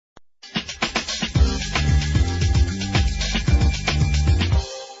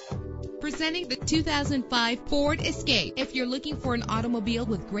Presenting the 2005 Ford Escape. If you're looking for an automobile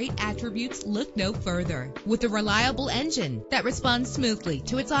with great attributes, look no further. With a reliable engine that responds smoothly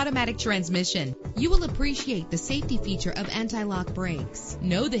to its automatic transmission, you will appreciate the safety feature of anti-lock brakes.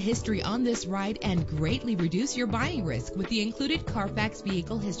 Know the history on this ride and greatly reduce your buying risk with the included Carfax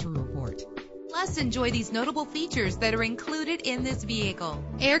Vehicle History Report. Plus, enjoy these notable features that are included in this vehicle: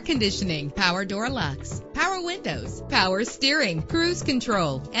 air conditioning, power door locks, power windows, power steering, cruise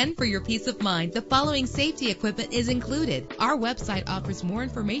control. And for your peace of mind, the following safety equipment is included. Our website offers more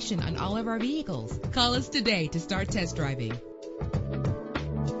information on all of our vehicles. Call us today to start test driving.